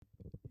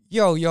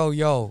Yo, yo,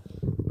 yo.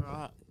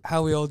 Right.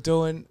 How we all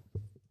doing?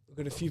 We've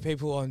got a few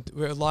people on.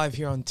 We're live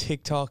here on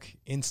TikTok,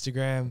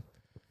 Instagram.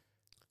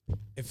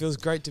 It feels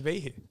great to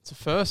be here. It's a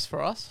first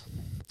for us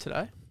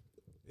today.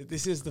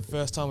 This is the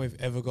first time we've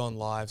ever gone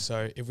live,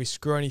 so if we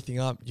screw anything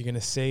up, you're going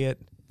to see it.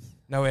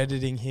 No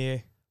editing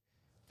here.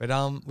 But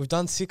we've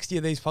done 60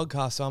 of these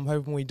podcasts, so I'm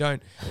hoping we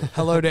don't.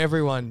 Hello to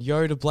everyone.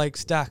 Yo to Blake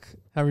Stack.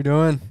 How we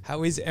doing?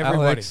 How is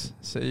everybody? Alex.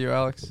 See you,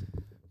 Alex.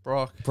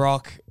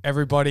 Brock,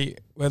 everybody.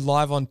 We're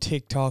live on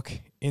TikTok,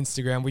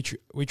 Instagram.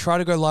 We try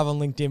to go live on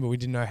LinkedIn, but we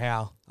didn't know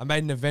how. I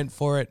made an event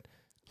for it.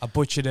 I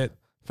butchered it.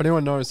 If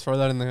anyone knows, throw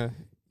that in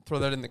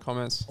the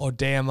comments. Or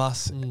DM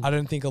us. I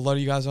don't think a lot of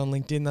you guys are on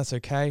LinkedIn. That's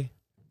okay.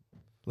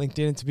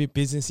 LinkedIn, it's a bit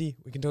businessy.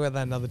 We can talk about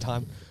that another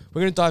time.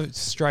 We're going to dive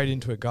straight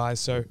into it, guys.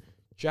 So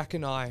Jack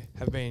and I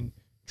have been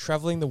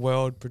traveling the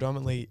world,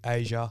 predominantly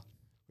Asia.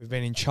 We've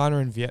been in China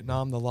and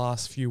Vietnam the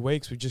last few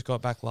weeks. We just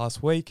got back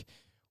last week.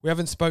 We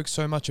haven't spoke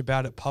so much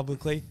about it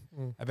publicly,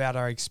 about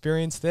our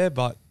experience there,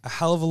 but a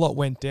hell of a lot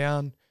went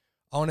down.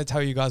 I want to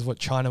tell you guys what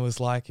China was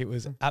like. It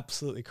was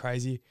absolutely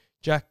crazy.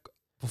 Jack,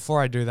 before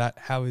I do that,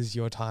 how was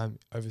your time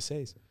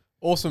overseas?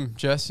 Awesome,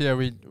 Jess. Yeah,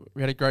 we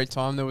had a great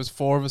time. There was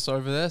 4 of us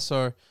over there,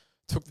 so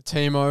took the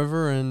team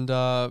over, and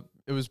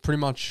it was pretty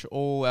much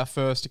all our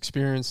first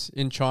experience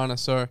in China.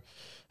 So,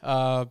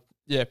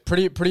 yeah,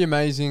 pretty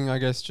amazing, I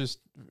guess, just,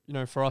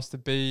 for us to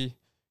be,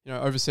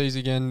 overseas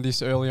again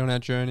this early on our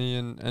journey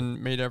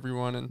and meet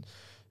everyone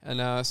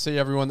and see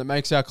everyone that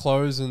makes our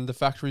clothes and the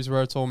factories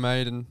where it's all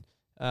made. And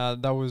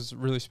that was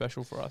really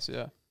special for us,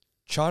 yeah.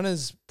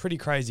 China's pretty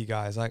crazy,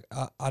 guys. Like,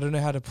 I don't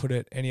know how to put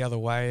it any other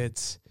way.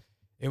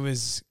 It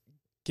was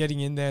getting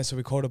in there, so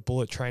we called it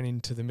bullet train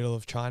into the middle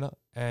of China,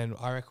 and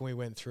I reckon we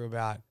went through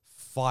about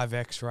 5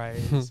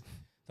 X-rays.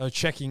 They were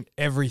checking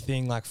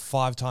everything like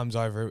 5 times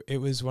over. It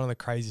was one of the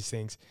craziest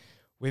things.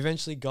 We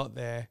eventually got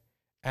there,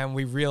 and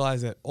we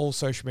realized that all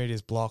social media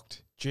is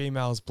blocked.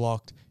 Gmail's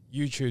blocked.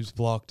 YouTube's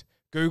blocked.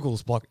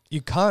 Google's blocked.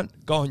 You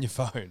can't go on your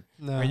phone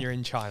when you're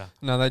in China.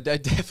 No, they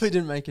definitely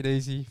didn't make it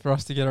easy for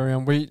us to get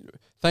around.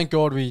 Thank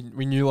God we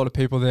knew a lot of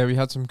people there. We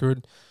had some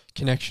good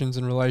connections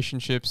and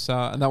relationships,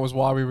 and that was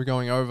why we were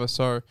going over.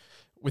 So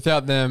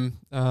without them,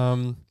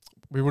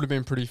 we would have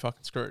been pretty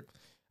fucking screwed.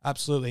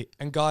 Absolutely.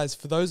 And guys,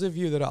 for those of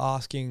you that are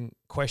asking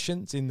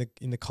questions in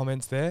the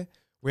comments there,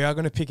 we are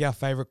going to pick our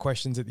favorite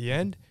questions at the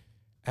end.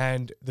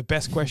 And the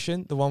best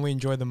question, the one we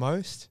enjoy the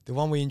most, the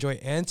one we enjoy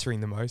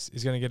answering the most,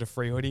 is going to get a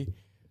free hoodie.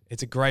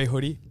 It's a grey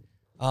hoodie,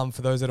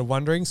 for those that are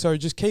wondering. So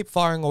just keep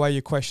firing away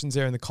your questions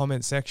there in the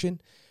comment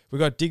section. We've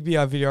got Digby,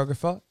 our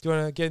videographer. Do you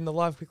want to get in the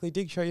live quickly,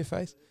 Dig? Show your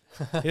face.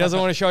 He doesn't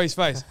want to show his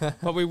face,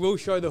 but we will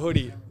show the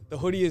hoodie. The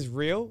hoodie is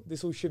real.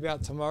 This will ship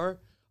out tomorrow.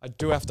 I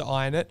do have to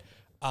iron it,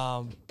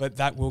 but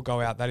that will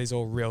go out. That is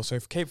all real. So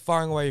keep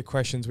firing away your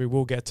questions. We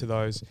will get to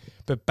those.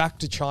 But back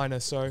to China.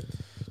 So,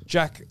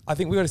 Jack, I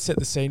think we got to set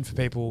the scene for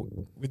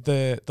people with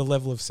the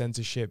level of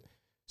censorship.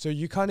 So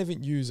you can't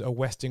even use a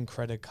Western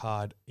credit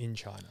card in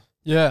China.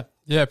 Yeah,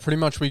 pretty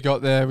much we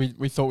got there.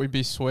 We thought we'd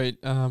be sweet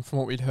from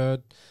what we'd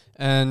heard,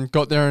 and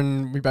got there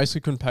and we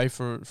basically couldn't pay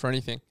for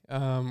anything,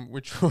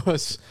 which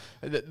was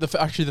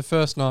actually the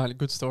first night. A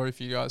good story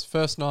for you guys.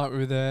 First night we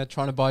were there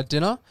trying to buy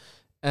dinner,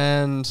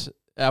 and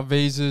our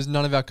visas,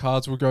 none of our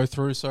cards would go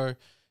through. So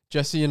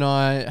Jesse and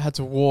I had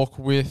to walk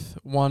with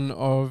one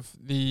of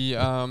the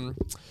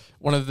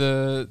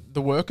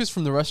workers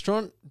from the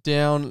restaurant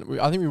down.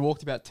 I think we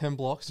walked about 10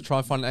 blocks to try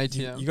and find an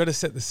ATM. You got to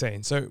set the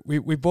scene. So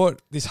we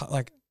bought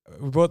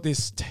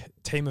this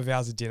team of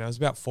ours a dinner. It was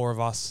about 4 of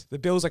us. The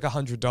bill was like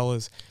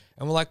 $100.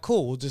 And we're like,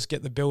 cool, we'll just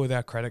get the bill with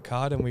our credit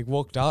card. And we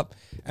walked up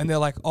and they're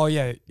like, oh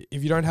yeah,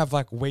 if you don't have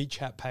like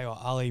WeChat Pay or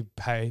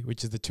Alipay,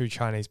 which is the 2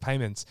 Chinese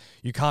payments,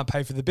 you can't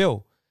pay for the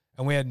bill.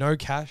 And we had no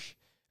cash.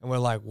 And we're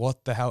like,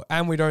 what the hell?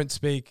 And we don't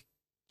speak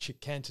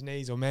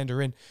Cantonese or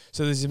Mandarin.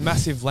 So there's a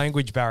massive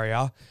language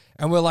barrier.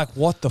 And we're like,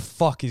 what the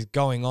fuck is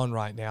going on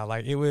right now?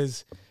 Like, it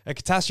was a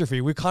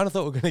catastrophe. We kind of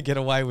thought we were going to get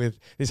away with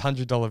this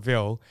 $100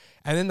 bill.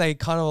 And then they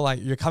kind of were like,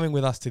 you're coming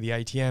with us to the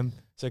ATM.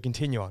 So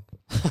continue on.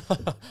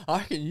 I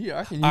reckon you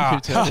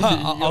keep telling.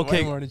 I'll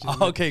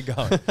keep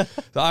going.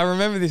 So I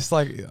remember this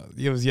like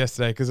it was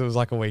yesterday because it was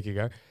like a week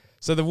ago.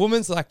 So the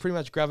woman's like pretty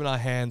much grabbing our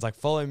hands, like,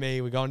 follow me.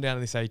 We're going down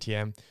to this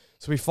ATM.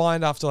 So we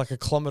find after like a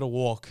kilometer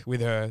walk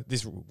with her,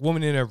 this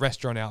woman in a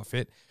restaurant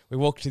outfit, we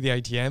walk to the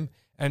ATM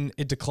and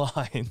it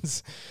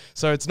declines.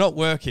 So it's not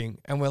working.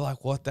 And we're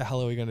like, what the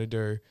hell are we going to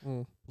do?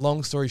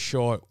 Long story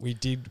short, we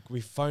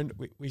phoned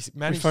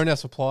our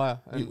supplier,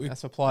 and our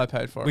supplier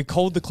paid for it. We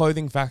called the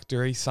clothing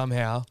factory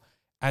somehow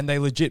and they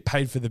legit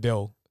paid for the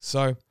bill.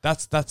 So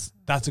that's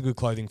a good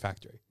clothing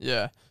factory.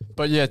 Yeah.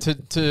 But yeah,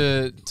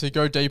 to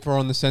go deeper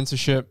on the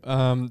censorship,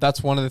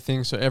 that's one of the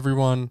things. So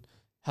everyone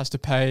has to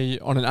pay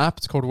on an app.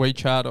 It's called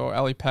WeChat or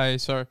Alipay.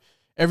 So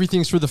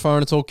everything's through the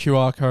phone. It's all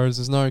QR codes.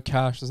 There's no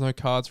cash. There's no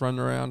cards running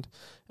around.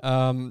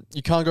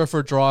 You can't go for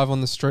a drive on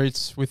the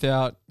streets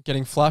without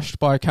getting flashed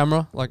by a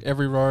camera. Like,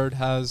 every road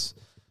has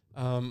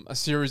a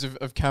series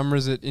of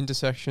cameras at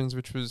intersections,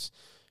 which was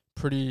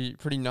pretty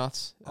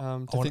nuts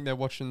to think they're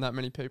watching that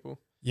many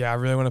people. Yeah, I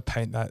really want to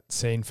paint that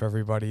scene for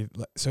everybody.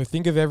 So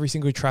think of every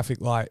single traffic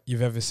light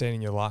you've ever seen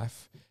in your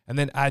life, and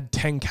then add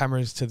 10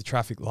 cameras to the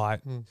traffic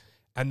light,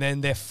 and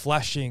then they're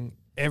flashing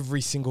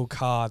every single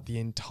car the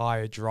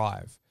entire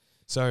drive.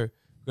 So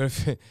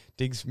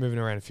Dig's moving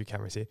around a few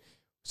cameras here.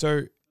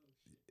 So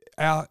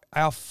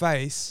our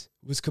face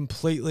was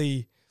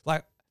completely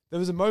like, there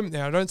was a moment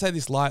there, I don't say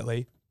this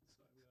lightly,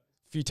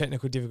 a few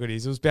technical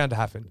difficulties, it was bound to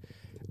happen.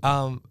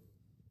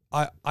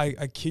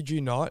 I kid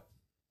you not,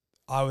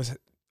 I'm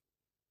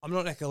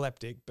not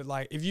epileptic, but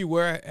like if you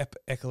were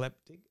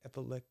epileptic, I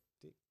don't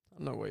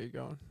know where you're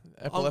going.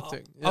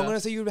 Epileptic. I'm gonna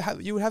say you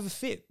would have a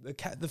fit.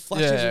 The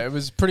flashes. Yeah, it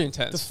was pretty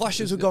intense. The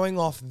flashes were going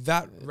off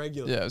that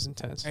regularly. Yeah, it was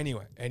intense.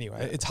 Anyway,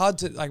 it's hard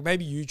to like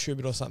maybe YouTube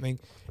it or something.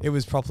 It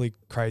was properly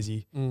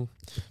crazy.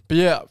 But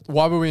yeah,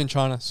 why were we in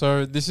China?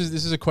 So this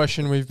is a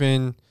question we've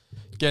been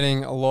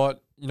getting a lot.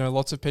 You know,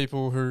 lots of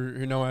people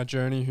who know our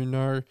journey, who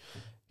know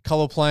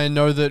Colorplane,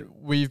 know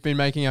that we've been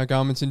making our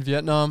garments in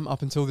Vietnam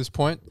up until this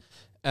point.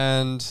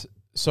 And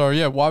so,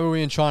 yeah, why were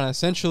we in China?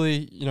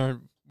 Essentially, you know,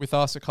 with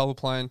us at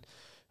Colorplane,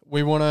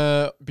 we want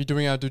to be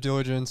doing our due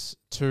diligence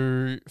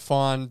to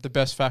find the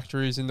best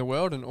factories in the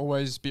world and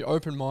always be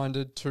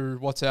open-minded to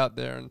what's out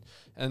there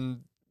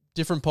and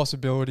different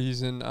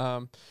possibilities and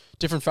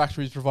different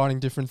factories providing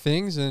different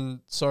things.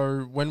 And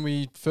so when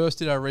we first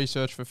did our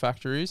research for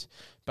factories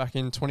back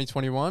in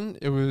 2021,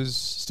 it was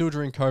still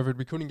during COVID.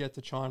 We couldn't get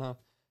to China.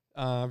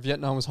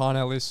 Vietnam was high on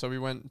our list, so we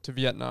went to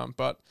Vietnam.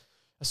 But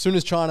as soon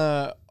as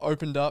China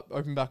opened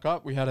back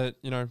up, we had it,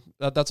 you know,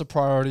 that's a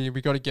priority.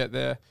 We got to get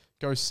there,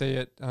 go see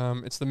it.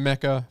 It's the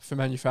mecca for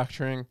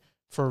manufacturing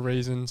for a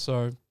reason.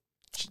 So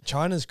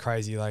China's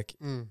crazy. Like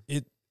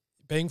it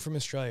being from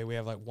Australia, we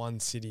have like one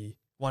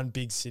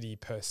big city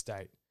per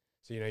state.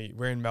 So, you know,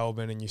 we're in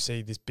Melbourne and you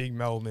see this big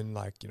Melbourne,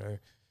 like, you know,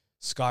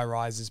 sky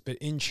rises. But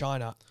in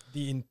China,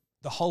 the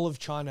whole of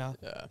China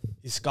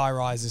is sky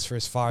rises for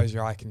as far as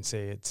your eye can see.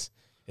 It's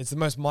the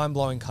most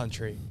mind-blowing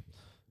country.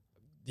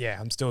 Yeah,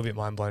 I'm still a bit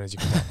mind-blown, as you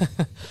can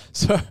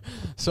tell.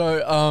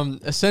 So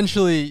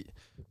essentially,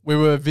 we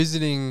were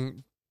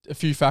visiting a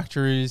few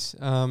factories,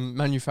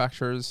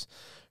 manufacturers,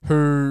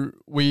 who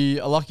we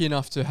are lucky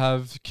enough to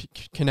have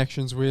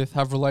connections with,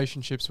 have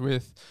relationships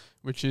with,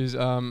 which is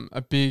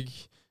a big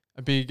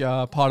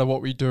part of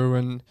what we do,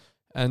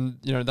 and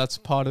you know, that's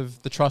part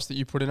of the trust that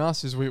you put in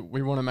us. Is we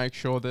want to make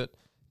sure that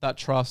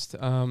trust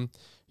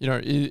you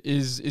know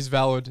is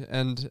valid,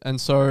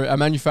 and so our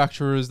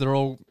manufacturers, they're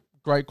all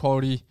great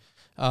quality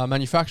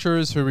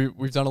manufacturers who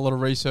we've done a lot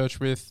of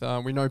research with.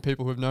 We know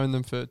people who have known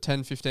them for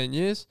 10, 15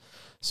 years.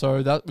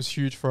 So that was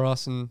huge for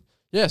us. And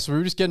yeah, so we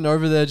were just getting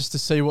over there just to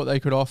see what they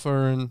could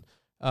offer and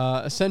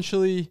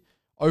essentially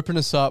open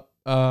us up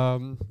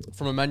from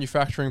a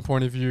manufacturing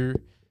point of view,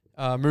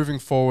 moving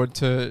forward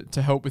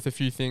to help with a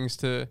few things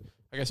to,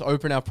 I guess,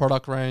 open our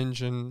product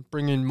range and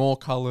bring in more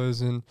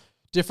colors and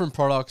different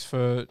products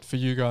for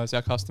you guys,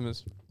 our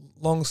customers.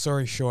 Long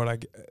story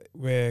short,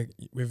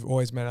 we've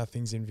always made our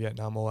things in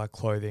Vietnam, all our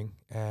clothing,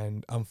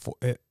 and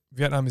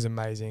Vietnam is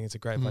amazing. It's a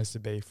great place to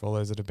be. For all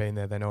those that have been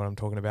there, they know what I'm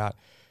talking about.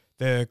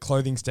 The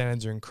clothing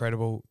standards are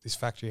incredible. This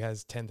factory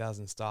has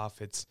 10,000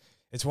 staff. It's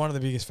one of the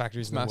biggest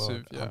factories in the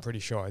world. Yeah. I'm pretty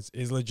sure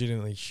it's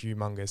legitimately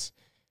humongous.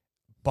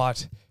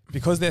 But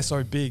because they're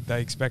so big,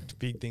 they expect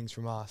big things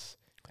from us,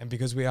 and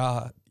because we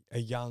are a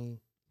young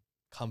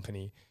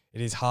company, it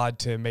is hard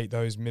to meet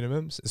those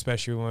minimums,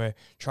 especially when we're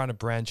trying to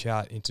branch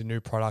out into new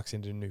products,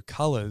 into new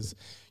colors.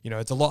 You know,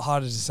 it's a lot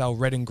harder to sell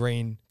red and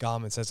green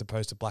garments as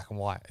opposed to black and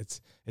white.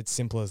 It's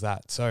simple as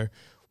that. So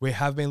we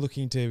have been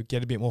looking to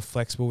get a bit more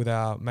flexible with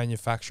our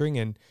manufacturing,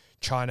 and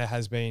China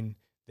has been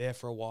there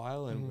for a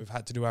while, and we've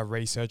had to do our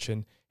research,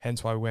 and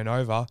hence why we went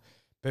over.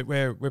 But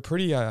we're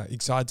pretty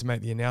excited to make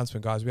the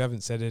announcement, guys. We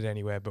haven't said it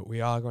anywhere, but we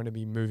are going to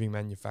be moving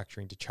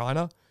manufacturing to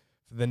China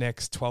for the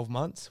next 12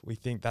 months. We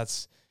think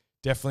that's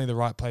definitely the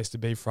right place to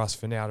be for us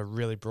for now, to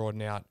really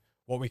broaden out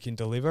what we can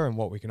deliver and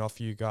what we can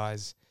offer you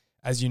guys.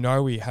 As you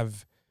know, we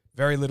have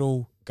very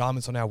little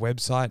garments on our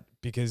website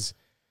because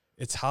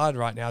it's hard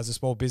right now as a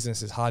small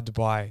business. It's hard to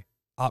buy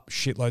up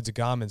shitloads of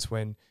garments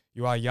when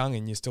you are young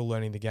and you're still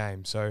learning the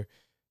game. So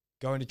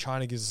going to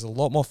China gives us a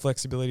lot more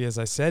flexibility. As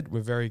I said,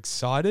 we're very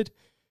excited.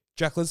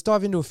 Jack, let's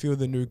dive into a few of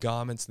the new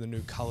garments and the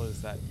new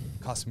colors that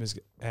customers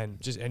and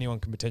just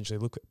anyone can potentially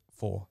look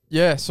for.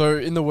 Yeah, so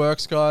in the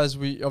works, guys,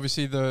 we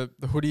obviously the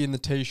hoodie and the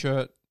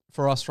t-shirt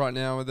for us right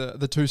now are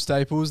the two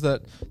staples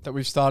that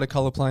we've started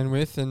Colorplane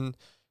with, and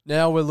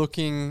now we're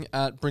looking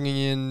at bringing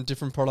in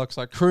different products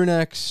like crew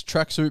necks,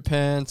 tracksuit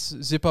pants,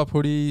 zip-up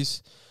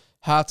hoodies,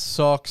 hats,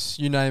 socks,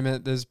 you name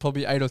it. There's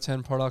probably 8 or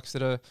 10 products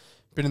that have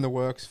been in the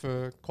works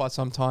for quite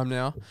some time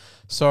now.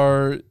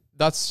 So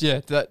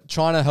that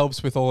China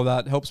helps with all of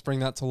that, helps bring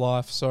that to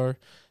life. So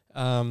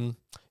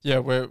yeah,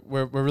 we're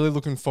really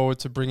looking forward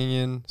to bringing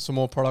in some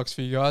more products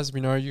for you guys. We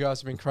know you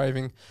guys have been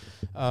craving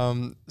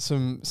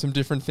some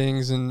different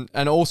things, and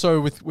also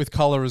with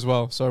color as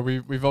well. So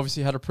we've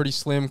obviously had a pretty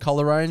slim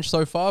color range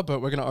so far,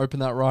 but we're going to open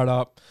that right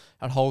up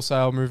at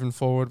wholesale moving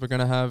forward. We're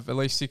going to have at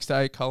least 6 to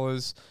 8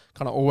 colors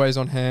kind of always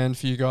on hand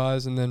for you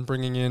guys, and then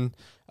bringing in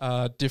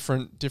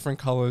different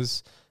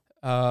colors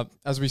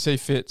as we see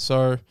fit.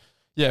 So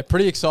yeah,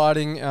 pretty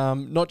exciting,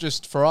 not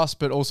just for us,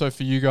 but also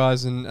for you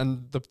guys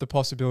and the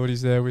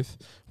possibilities there with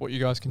what you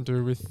guys can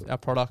do with our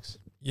products.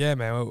 Yeah,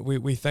 man,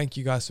 we thank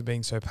you guys for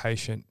being so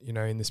patient,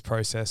 in this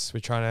process. We're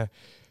trying to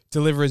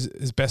deliver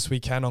as best we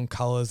can on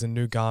colours and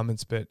new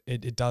garments, but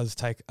it does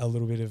take a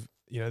little bit of,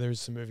 there's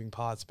some moving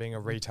parts being a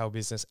retail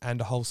business and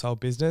a wholesale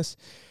business,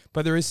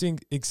 but there is some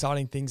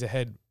exciting things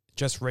ahead.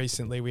 Just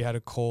recently, we had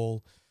a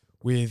call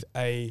with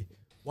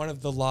one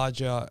of the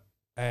larger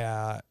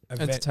event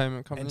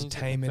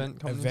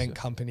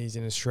companies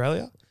in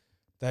Australia.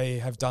 They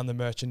have done the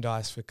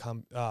merchandise for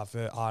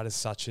artists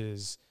such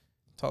as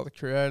Tyler, the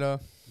Creator.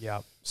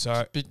 Yeah,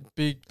 so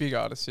big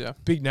artists, yeah,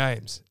 big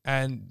names,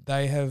 and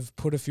they have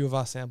put a few of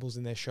our samples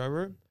in their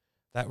showroom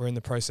that we're in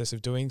the process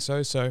of doing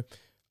so. So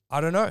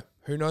I don't know,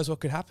 who knows what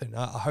could happen.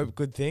 I hope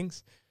good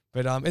things,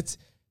 but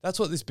that's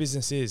what this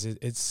business is.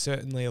 It's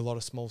certainly a lot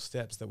of small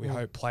steps that we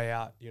hope play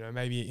out.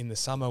 Maybe in the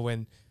summer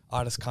when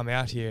artists come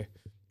out here,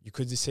 you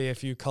could just see a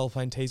few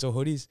Colourplane tees or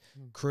hoodies,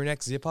 crew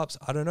necks, zip-ups,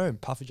 I don't know,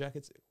 puffer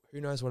jackets,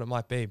 who knows what it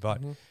might be.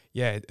 But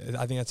yeah,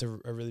 I think that's a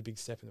really big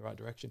step in the right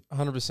direction.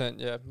 100%,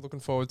 yeah. Looking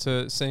forward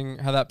to seeing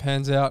how that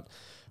pans out.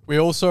 We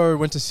also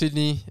went to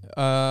Sydney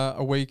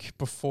a week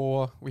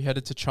before we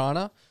headed to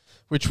China,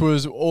 which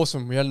was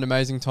awesome. We had an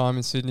amazing time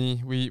in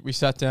Sydney. We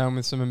sat down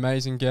with some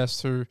amazing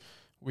guests who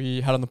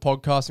we had on the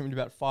podcast, and we did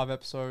about 5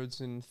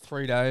 episodes in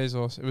 3 days,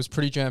 it was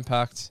pretty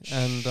jam-packed.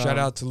 And shout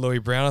out to Louis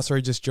Brown. I saw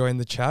he just joined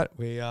the chat.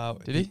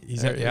 Did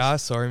he? I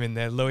saw him in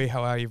there. Louis,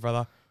 how are you,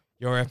 brother?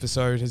 Your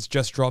episode has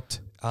just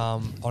dropped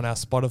on our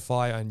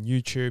Spotify and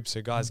YouTube,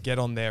 so guys, get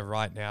on there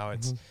right now.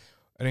 It's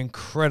an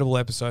incredible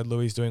episode.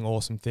 Louis is doing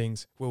awesome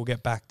things. We'll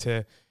get back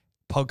to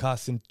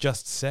podcasts in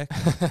just a sec.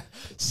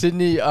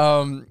 Sydney, that's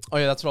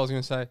what I was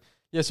going to say.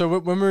 Yeah, so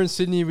when we were in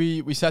Sydney,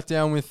 we sat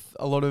down with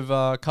a lot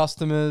of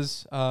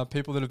customers,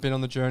 people that have been on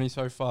the journey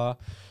so far.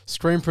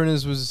 Screen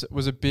printers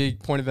was a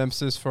big point of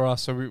emphasis for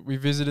us. So we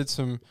visited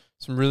some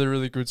really,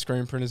 really good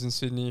screen printers in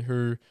Sydney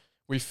who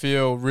we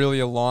feel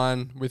really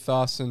align with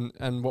us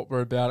and what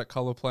we're about at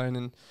Colourplane.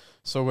 And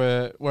so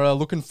we're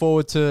looking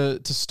forward to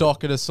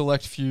stock at a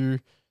select few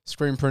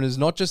screen printers,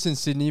 not just in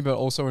Sydney, but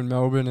also in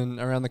Melbourne and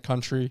around the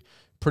country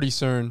pretty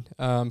soon.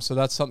 So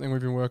that's something we've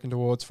been working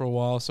towards for a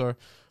while. So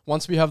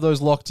once we have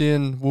those locked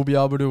in, we'll be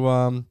able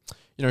to,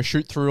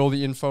 shoot through all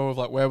the info of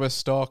like where we're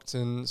stocked.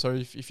 And so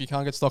if you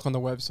can't get stock on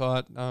the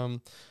website,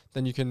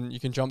 then you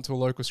can jump to a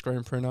local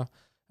screen printer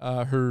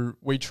who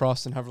we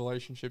trust and have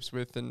relationships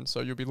with. And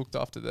so you'll be looked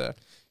after there.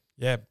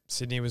 Yeah,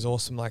 Sydney was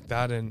awesome like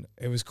that. And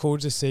it was cool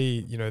to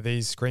see,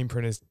 these screen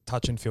printers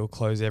touch and feel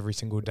clothes every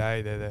single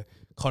day. They're the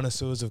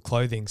connoisseurs of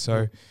clothing.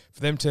 So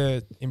for them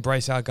to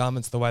embrace our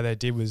garments the way they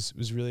did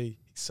was really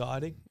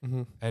exciting.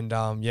 And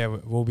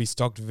we'll be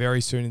stocked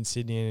very soon in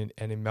Sydney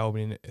and in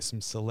Melbourne in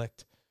some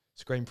select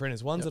screen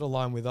printers, ones that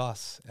align with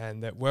us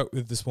and that work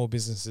with the small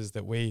businesses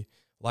that we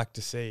like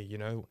to see.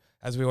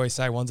 As we always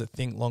say, ones that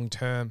think long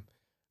term.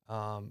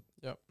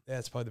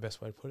 That's probably the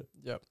best way to put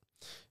it.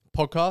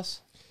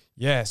 Podcasts.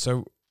 Yeah,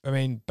 so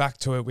back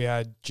to it, we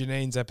had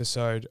Janine's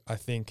episode. I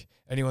think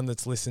anyone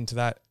that's listened to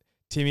that,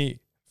 Timmy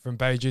from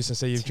Bay Juice, I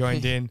see you've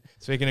joined in.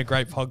 Speaking of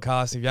great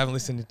podcasts, if you haven't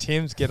listened to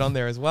Tim's, get on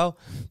there as well.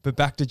 But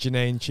back to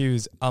Janine, she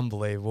was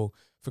unbelievable.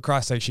 For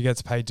Christ's sake, she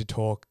gets paid to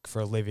talk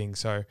for a living.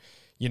 So,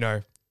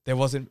 there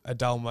wasn't a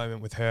dull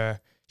moment with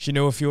her. She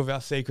knew a few of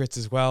our secrets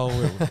as well.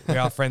 We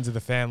are friends of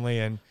the family,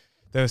 and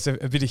there was a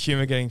bit of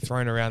humor getting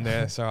thrown around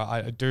there. So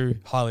I do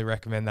highly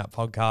recommend that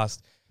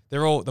podcast.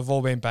 They've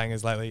all been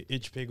bangers lately.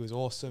 Itch Pig was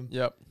awesome.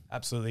 Yep.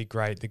 Absolutely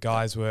great. The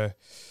guys were...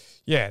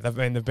 Yeah,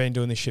 they've been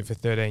doing this shit for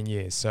 13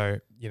 years. So,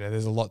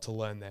 there's a lot to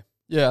learn there.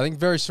 Yeah, I think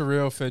very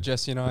surreal for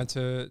Jesse and I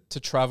to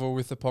travel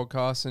with the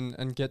podcast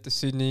and get to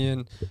Sydney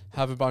and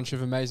have a bunch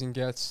of amazing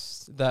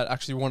guests that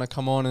actually want to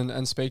come on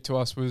and speak to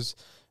us was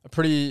a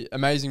pretty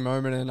amazing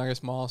moment and I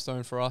guess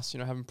milestone for us,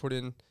 having put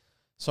in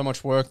so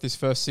much work this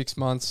first 6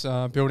 months,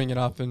 building it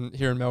up and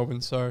here in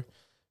Melbourne. So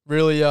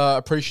really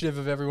appreciative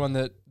of everyone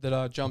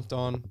that jumped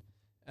on.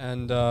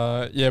 And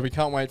we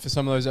can't wait for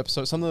some of those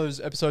episodes. Some of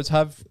those episodes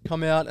have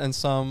come out and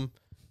some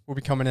will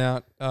be coming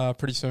out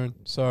pretty soon.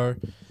 So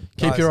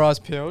keep your eyes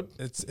peeled.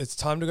 It's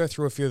time to go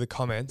through a few of the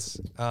comments.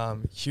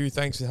 Hugh,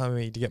 thanks for telling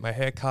me to get my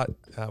hair cut.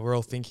 We're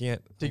all thinking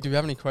it. Dig, do we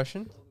have any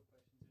questions?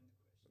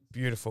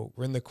 Beautiful.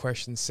 We're in the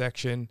questions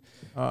section.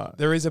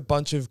 There is a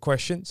bunch of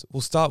questions.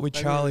 We'll start with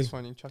Charlie. This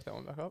one, you chuck that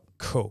one back up.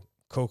 Cool.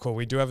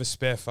 We do have a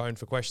spare phone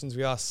for questions.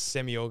 We are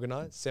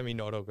semi-organized,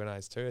 semi-not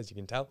organized too, as you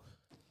can tell.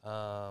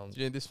 Do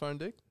you need this phone,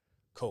 Dick?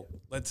 Cool.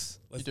 Let's.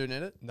 You do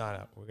need it?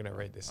 No. We're gonna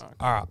read this.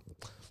 All right.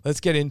 Let's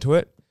get into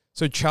it.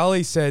 So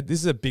Charlie said, this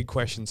is a big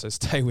question, so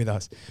stay with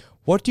us.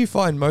 What do you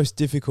find most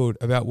difficult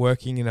about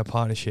working in a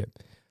partnership?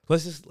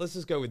 Let's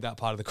just go with that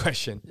part of the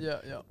question. Yeah.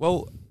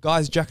 Well,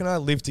 guys, Jack and I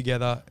live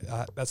together.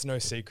 That's no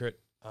secret.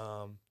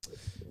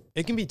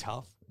 It can be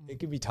tough. It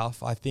can be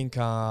tough. I think,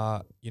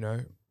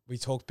 we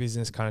talk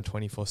business kind of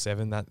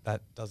 24/7.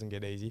 That doesn't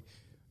get easy.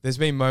 There's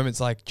been moments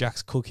like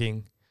Jack's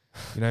cooking,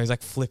 he's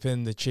like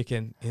flipping the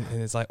chicken and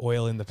there's like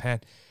oil in the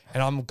pan.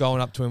 And I'm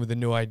going up to him with a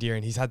new idea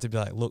and he's had to be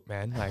like, look,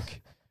 man,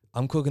 like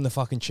I'm cooking the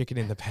fucking chicken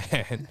in the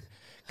pan.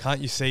 Can't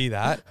you see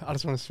that? I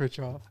just want to switch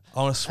off.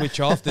 I want to switch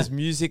off. There's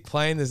music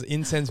playing. There's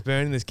incense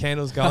burning. There's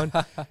candles going.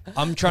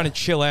 I'm trying to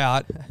chill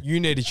out. You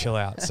need to chill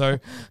out. So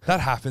that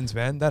happens,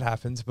 man. That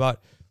happens.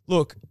 But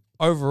look,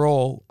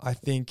 overall, I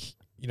think,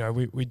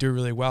 we do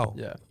really well.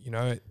 Yeah.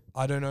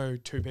 I don't know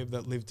two people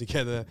that live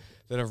together,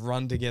 that have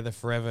run together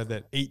forever,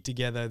 that eat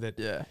together,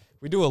 that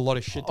we do a lot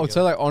of shit together. I would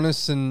say like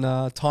honest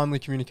and timely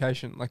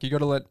communication. Like you got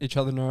to let each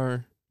other know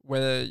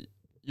where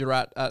you're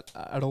at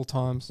all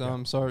times.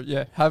 So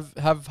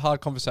have hard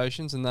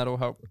conversations and that'll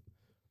help.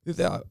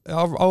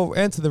 I'll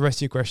answer the rest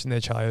of your question there,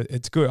 Charlie.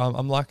 It's good.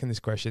 I'm liking this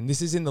question.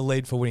 This is in the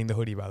lead for winning the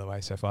hoodie, by the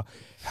way, so far.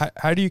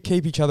 How do you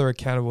keep each other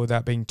accountable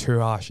without being too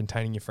harsh and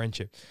tainting your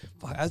friendship?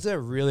 That's a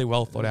really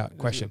well thought out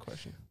question.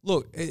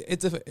 Look,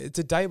 it's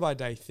a day by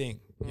day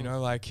thing.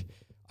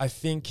 I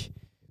think,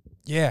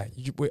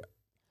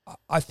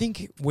 I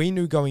think we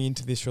knew going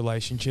into this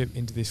relationship,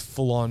 into this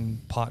full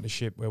on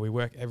partnership where we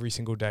work every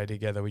single day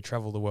together, we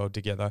travel the world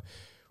together.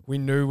 We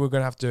knew we were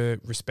going to have to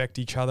respect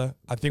each other.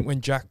 I think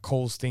when Jack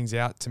calls things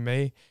out to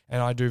me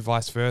and I do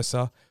vice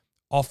versa,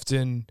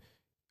 often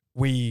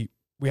we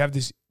have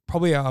this,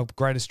 probably our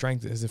greatest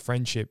strength as a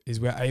friendship is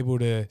we're able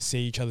to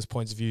see each other's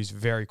points of views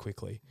very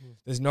quickly.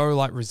 There's no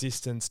like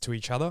resistance to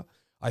each other.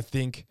 I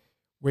think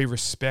we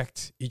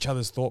respect each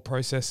other's thought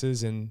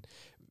processes, and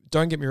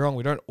don't get me wrong,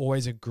 we don't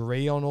always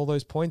agree on all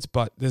those points,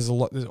 but there's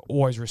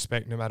always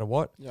respect no matter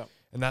what. Yeah.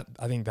 And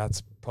I think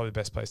that's probably the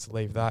best place to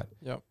leave that.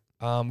 Yeah.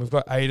 We've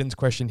got Aiden's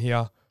question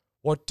here.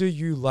 What do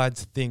you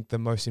lads think the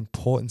most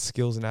important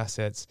skills and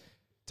assets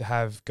to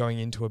have going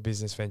into a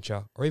business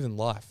venture or even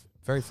life?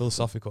 Very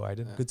philosophical,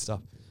 Aiden. Yeah. Good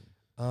stuff.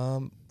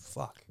 What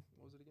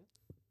was it again?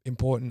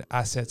 Important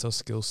assets or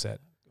skill set?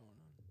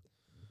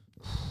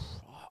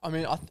 I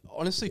mean,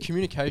 honestly,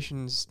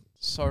 communication's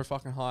so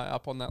fucking high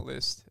up on that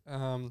list.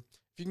 If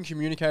you can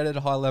communicate at a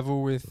high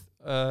level with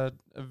a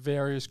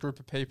various group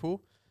of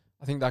people,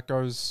 I think that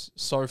goes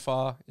so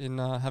far in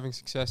having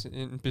success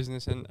in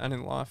business and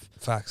in life.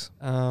 Facts.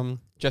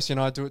 Jesse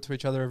and I do it to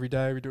each other every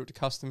day. We do it to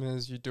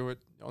customers. You do it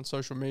on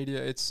social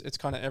media. It's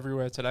kind of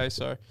everywhere today.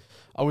 So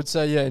I would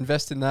say,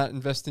 invest in that.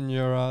 Invest in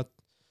your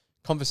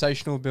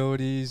conversational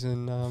abilities.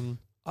 And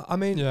at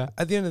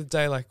the end of the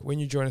day, like when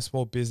you join a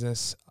small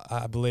business,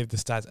 I believe the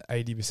stats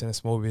 80% of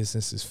small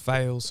businesses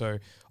fail. So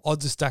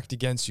odds are stacked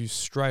against you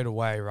straight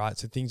away, right?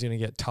 So things are going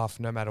to get tough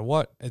no matter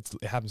what. It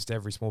happens to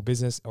every small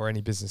business or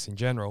any business in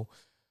general.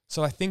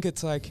 So I think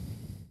it's like,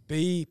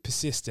 be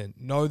persistent.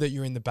 Know that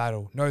you're in the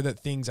battle. Know that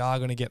things are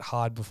going to get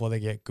hard before they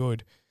get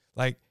good.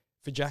 Like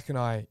for Jack and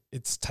I,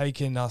 it's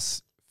taken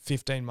us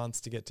 15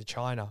 months to get to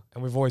China,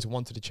 and we've always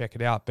wanted to check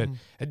it out, but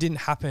it didn't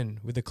happen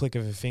with the click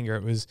of a finger.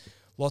 It was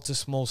lots of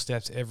small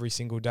steps every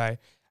single day.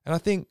 And I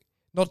think,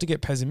 not to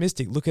get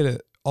pessimistic, look at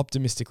it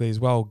optimistically as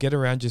well. Get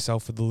around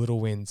yourself with the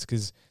little wins,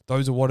 because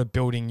those are what are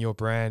building your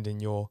brand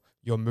and your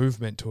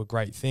movement to a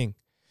great thing.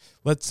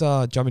 Let's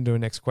jump into the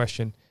next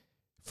question.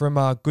 From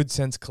Good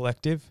Sense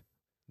Collective,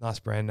 nice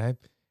brand name.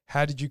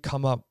 How did you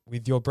come up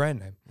with your brand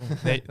name?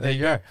 There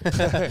you go.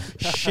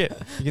 Shit.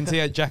 You can see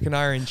how Jack and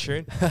I are in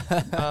tune.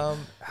 How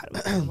did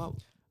we come up?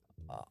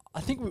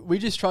 I think we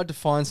just tried to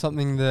find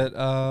something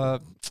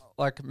that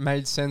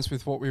made sense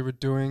with what we were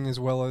doing, as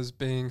well as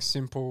being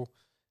simple.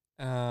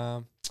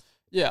 I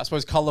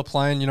suppose color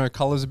plain.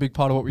 Color is a big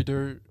part of what we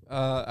do.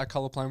 Our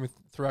color plain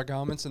through our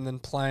garments, and then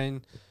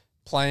plain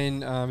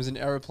is an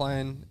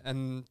aeroplane,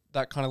 and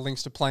that kind of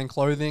links to plain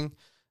clothing.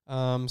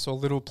 So a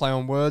little play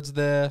on words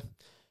there.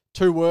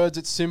 2 words.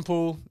 It's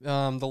simple.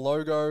 The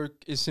logo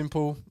is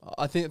simple.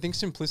 I think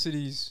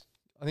simplicity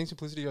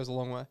goes a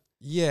long way.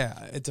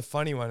 Yeah, it's a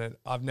funny one. And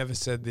I've never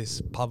said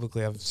this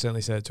publicly. I've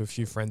certainly said it to a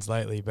few friends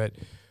lately, but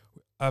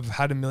I've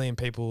had a million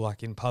people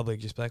like in public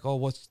just be like, "Oh,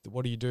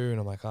 what do you do?" And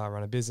I'm like, "Oh, I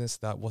run a business.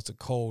 What's it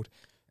called?"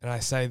 And I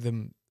say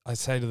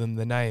to them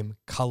the name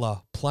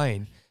Color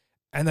Plain,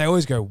 and they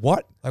always go,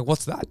 "What? Like,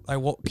 what's that? Like,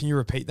 what? Can you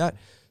repeat that?"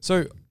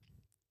 So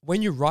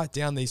when you write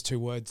down these 2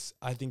 words,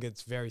 I think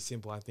it's very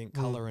simple. I think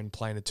color and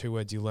plain are 2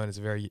 words you learn as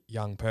a very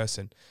young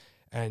person,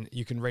 and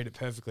you can read it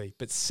perfectly.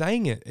 But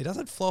saying it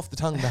doesn't flow off the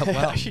tongue that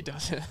well. It actually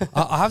doesn't.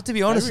 I have to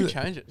be honest. Maybe we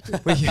change it.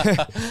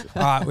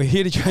 All right, we're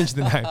here to change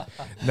the name.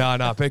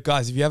 No. But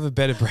guys, if you have a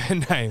better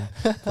brand name,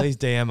 please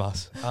DM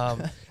us.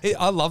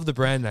 I love the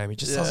brand name. It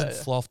just doesn't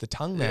flow off the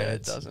tongue, man. Yeah,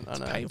 it doesn't. I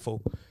know. It's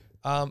painful.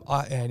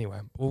 Anyway,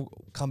 we'll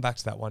come back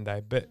to that one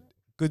day. But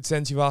Good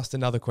Sense, you've asked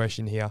another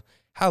question here.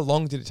 How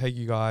long did it take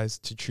you guys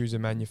to choose a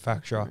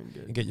manufacturer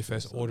and get your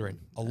first order in?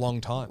 A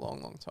long time.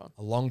 Long time.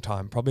 A long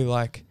time. Probably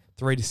like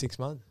 3 to 6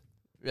 months.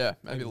 Yeah,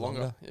 maybe Maybe longer.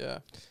 longer. Yeah.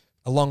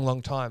 A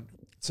long time.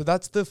 So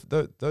that's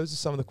those are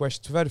some of the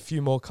questions. We've had a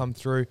few more come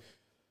through.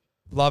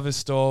 Love his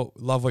store.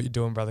 Love what you're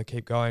doing, brother.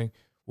 Keep going.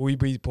 Will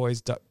you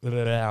boys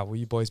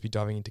be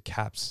diving into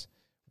caps,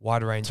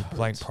 wide range of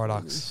blank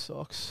products,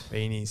 socks,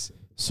 beanies?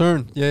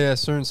 Soon. Yeah,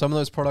 soon. Some of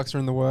those products are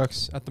in the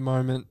works at the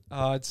moment.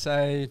 I'd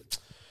say,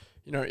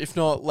 if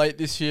not late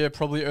this year,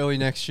 probably early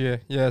next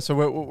year. Yeah, so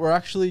we're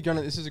actually going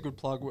to, this is a good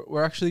plug,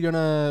 we're actually going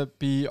to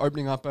be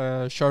opening up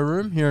a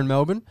showroom here in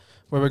Melbourne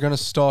where we're going to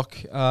stock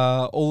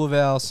all of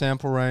our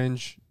sample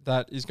range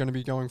that is going to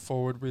be going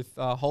forward with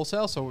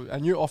wholesale. So a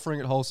new offering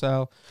at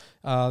wholesale.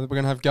 We're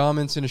going to have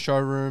garments in a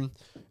showroom.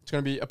 It's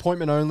going to be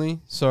appointment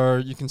only, so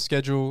you can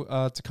schedule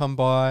to come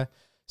by,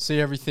 see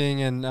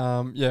everything,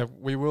 and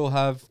we will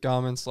have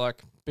garments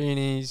like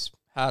beanies,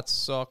 hats,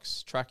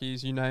 socks,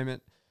 trackies, you name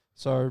it.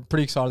 So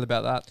pretty excited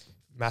about that.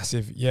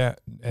 Massive, yeah.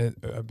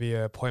 It'll be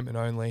an appointment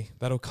only.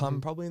 That'll come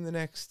probably in the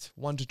next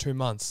 1 to 2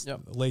 months.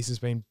 Yep. The lease has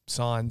been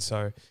signed,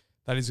 so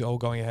that is all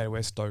going ahead.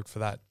 We're stoked for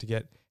that, to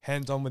get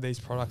hands-on with these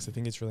products. I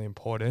think it's really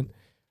important.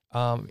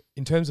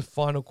 In terms of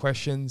final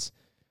questions,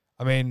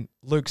 I mean,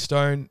 Luke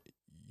Stone,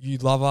 you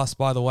love us,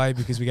 by the way,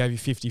 because we gave you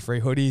 50 free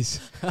hoodies.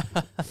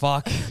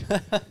 Fuck.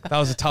 That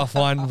was a tough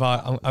one,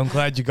 but I'm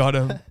glad you got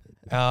them.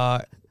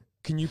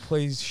 Can you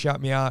please shout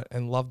me out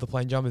and love the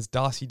plain jumpers?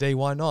 Darcy D,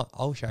 why not?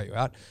 I'll shout you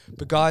out.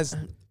 But guys,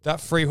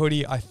 that free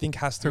hoodie, I think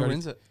has to Who go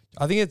wins it?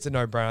 I think it's a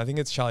no-brainer. I think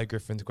it's Charlie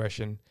Griffin's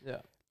question. Yeah.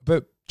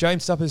 But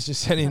James Stupper's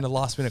just sent in the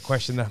last-minute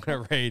question that I'm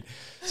going to read.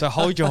 So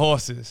hold your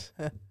horses.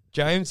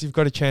 James, you've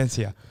got a chance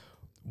here.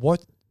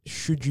 What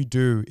should you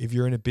do if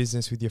you're in a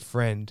business with your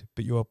friend,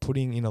 but you are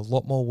putting in a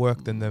lot more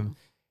work than them?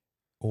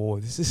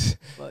 This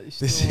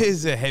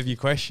is a heavy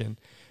question,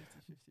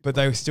 but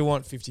they still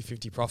want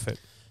 50-50 profit.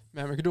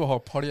 Man, we could do a whole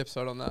potty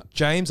episode on that.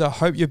 James, I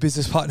hope your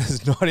business partner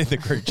is not in the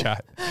group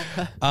chat.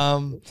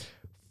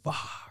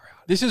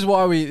 This is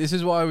why we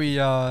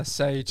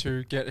say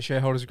to get a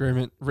shareholders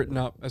agreement written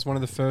up as one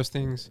of the first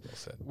things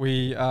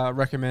we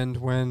recommend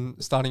when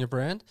starting a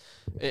brand.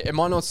 It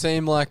might not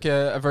seem like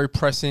a very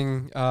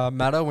pressing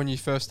matter when you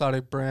first start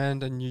a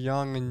brand and you're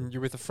young and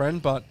you're with a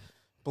friend, but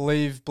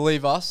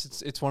believe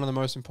us, it's one of the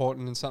most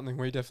important and something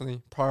we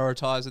definitely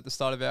prioritize at the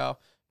start of our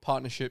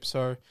partnership.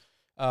 So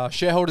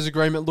shareholders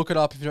agreement, look it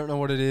up if you don't know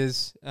what it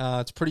is.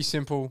 It's pretty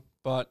simple,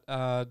 but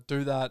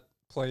do that,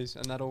 please,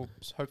 and that'll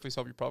hopefully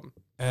solve your problem.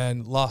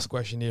 And last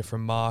question here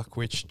from Mark,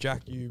 which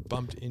Jack, you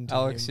bumped into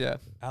Alex, him. yeah.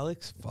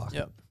 Alex? Fuck.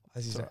 Yep.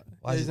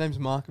 His name's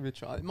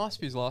Markovic. It must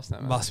be his last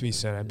name. Must be his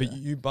surname. But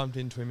you bumped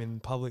into him in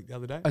public the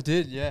other day? I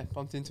did, yeah.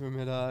 Bumped into him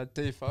at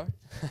DFO.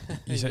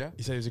 You said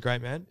he was a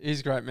great man? He's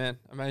a great man.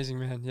 Amazing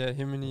man. Yeah,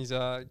 him and his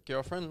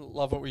girlfriend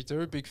love what we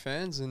do. Big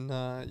fans. And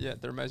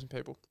they're amazing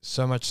people.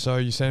 So much so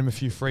you sent him a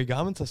few free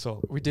garments, I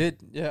saw. We did.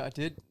 Yeah, I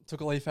did.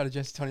 Took a leaf out of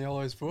Jesse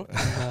Toniolo's book.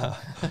 And,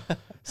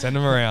 send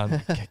them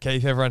around.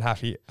 Keep everyone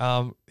happy.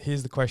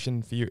 Here's the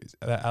question for you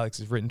that Alex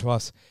has written to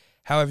us.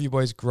 How have you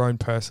boys grown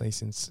personally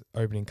since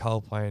opening Colour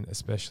Plane,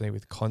 especially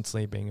with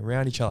constantly being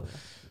around each other?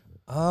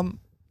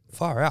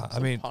 Far out. I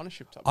mean,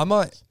 partnership type I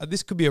might.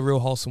 This could be a real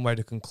wholesome way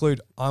to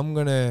conclude. I'm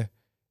gonna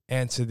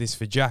answer this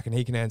for Jack, and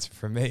he can answer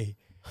for me,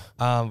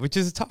 which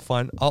is a tough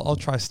one. I'll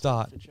try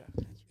start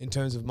in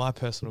terms of my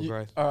personal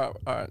growth. All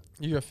right.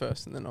 You go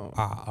first, and then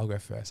I'll go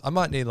first. I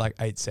might need like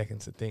 8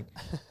 seconds to think.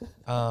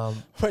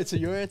 Wait, so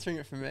you're answering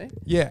it for me?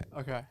 Yeah.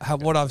 Okay.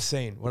 What I've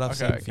seen for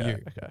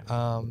you.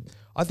 Okay.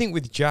 I think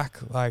with Jack,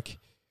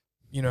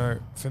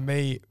 for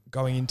me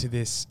going into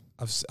this,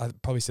 I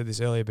probably said this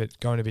earlier, but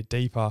going a bit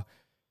deeper,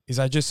 is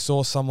I just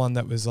saw someone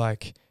that was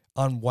like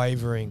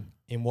unwavering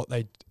in what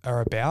they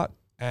are about,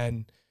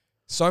 and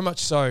so much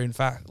so, in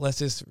fact,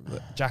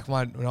 Jack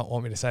might not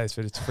want me to say this,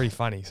 but it's pretty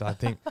funny. So I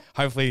think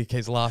hopefully he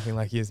keeps laughing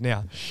like he is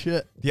now.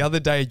 Shit. The other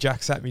day,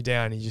 Jack sat me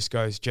down. He just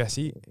goes,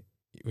 Jesse,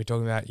 we're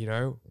talking about,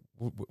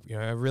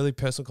 really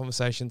personal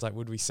conversations. Like,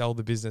 would we sell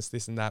the business,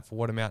 this and that, for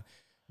what amount?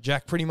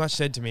 Jack pretty much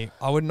said to me,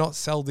 I would not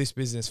sell this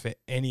business for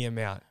any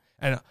amount.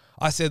 And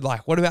I said,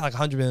 what about like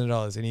 $100 million?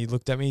 And he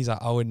looked at me, he's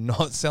like, I would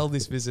not sell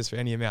this business for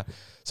any amount.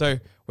 So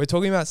we're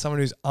talking about someone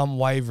who's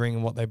unwavering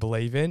in what they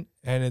believe in.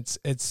 And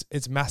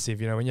it's massive,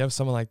 when you have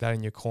someone like that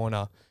in your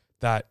corner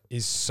that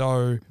is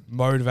so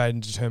motivated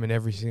and determined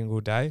every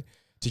single day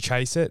to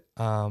chase it.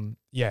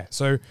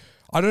 So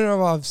I don't know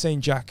if I've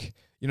seen Jack,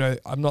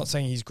 I'm not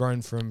saying he's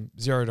grown from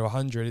 0 to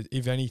 100.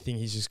 If anything,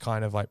 he's just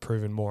kind of like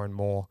proven more and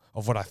more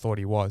of what I thought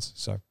he was.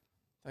 So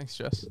thanks,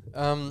 Jess.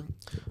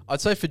 I'd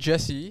say for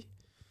Jesse,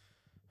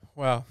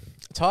 wow,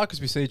 it's hard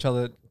because we see each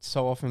other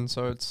so often.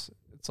 So it's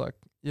like,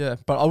 yeah.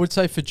 But I would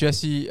say for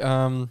Jesse,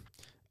 a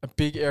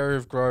big area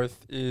of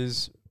growth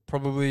is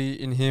probably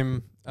in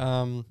him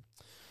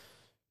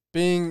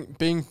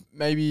being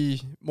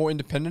maybe more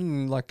independent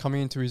and like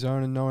coming into his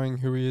own and knowing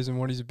who he is and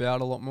what he's about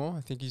a lot more.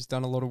 I think he's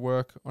done a lot of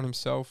work on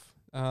himself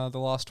the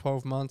last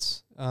 12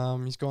 months.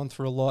 He's gone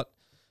through a lot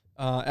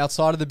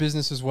outside of the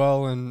business as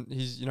well, and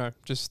he's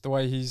just the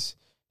way he's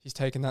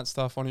taken that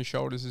stuff on his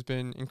shoulders has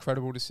been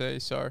incredible to see.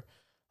 So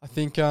I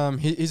think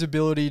his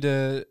ability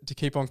to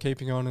keep on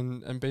keeping on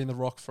and being the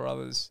rock for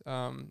others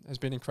has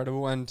been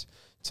incredible, and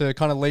to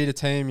kind of lead a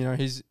team. You know,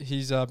 he's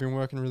been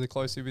working really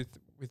closely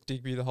with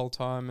Digby the whole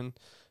time,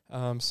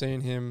 and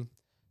seeing him,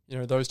 you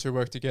know, those two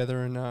work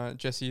together, and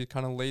Jesse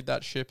kind of lead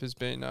that ship has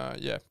been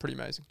pretty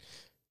amazing.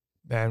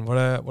 Man, what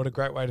a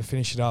great way to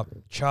finish it up,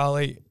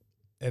 Charlie.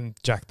 And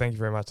Jack, thank you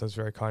very much. That was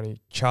very kind of you.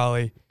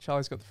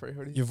 Charlie's got the free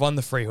hoodie. You've won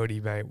the free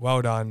hoodie, mate.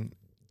 Well done.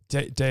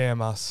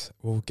 DM us.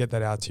 We'll get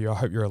that out to you. I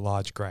hope you're a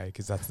large grey,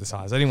 because that's the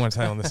size. I didn't want to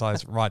tell you on the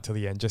size right till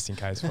the end, just in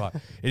case. But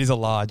it is a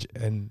large,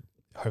 and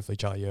hopefully,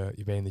 Charlie, you're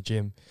being in the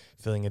gym,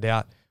 filling it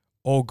out.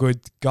 All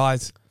good,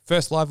 guys.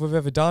 First live we've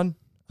ever done.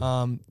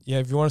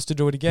 If you want us to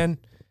do it again,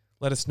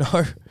 let us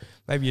know.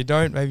 Maybe you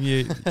don't.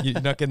 Maybe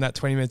you're not getting that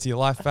 20 minutes of your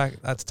life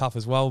back. That's tough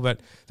as well,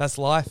 but that's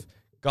life.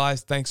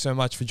 Guys, thanks so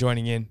much for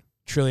joining in.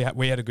 Truly,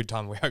 we had a good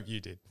time. We hope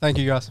you did. Thank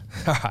you, guys.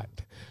 All right.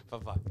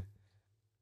 Bye-bye.